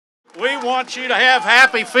We want you to have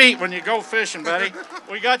happy feet when you go fishing, buddy.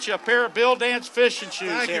 We got you a pair of Bill Dance fishing shoes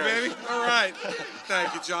Thank here. you, baby. All right.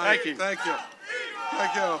 Thank you, Johnny. Thank you. Thank you.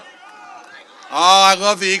 Thank you. Oh, I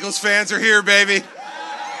love the Eagles fans are here, baby.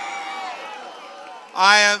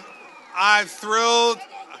 I'm thrilled.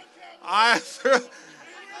 I'm thrilled.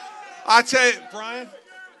 I tell you, Brian,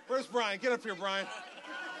 where's Brian? Get up here, Brian.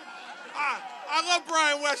 I love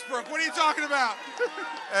Brian Westbrook. What are you talking about?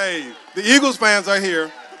 Hey, the Eagles fans are here.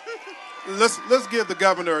 Let's give the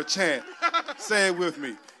governor a chant. Say it with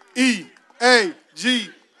me. E-A-G.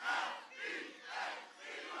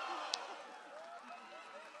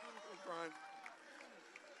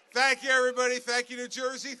 Thank you, everybody. Thank you, New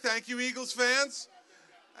Jersey. Thank you, Eagles fans.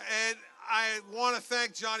 And I want to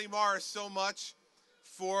thank Johnny Morris so much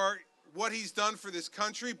for what he's done for this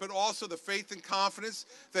country, but also the faith and confidence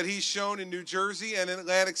that he's shown in New Jersey and in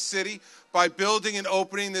Atlantic City by building and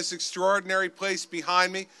opening this extraordinary place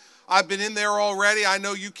behind me. I've been in there already. I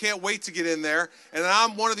know you can't wait to get in there. And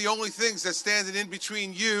I'm one of the only things that's standing in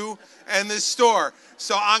between you and this store.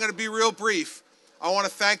 So I'm going to be real brief. I want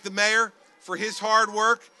to thank the mayor for his hard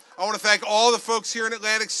work. I want to thank all the folks here in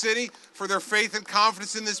Atlantic City for their faith and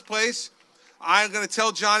confidence in this place. I'm going to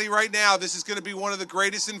tell Johnny right now, this is going to be one of the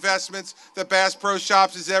greatest investments that Bass Pro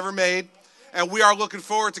Shops has ever made. And we are looking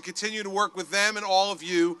forward to continue to work with them and all of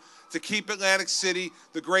you to keep Atlantic City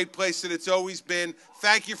the great place that it's always been.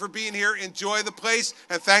 Thank you for being here. Enjoy the place.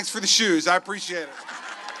 And thanks for the shoes. I appreciate it.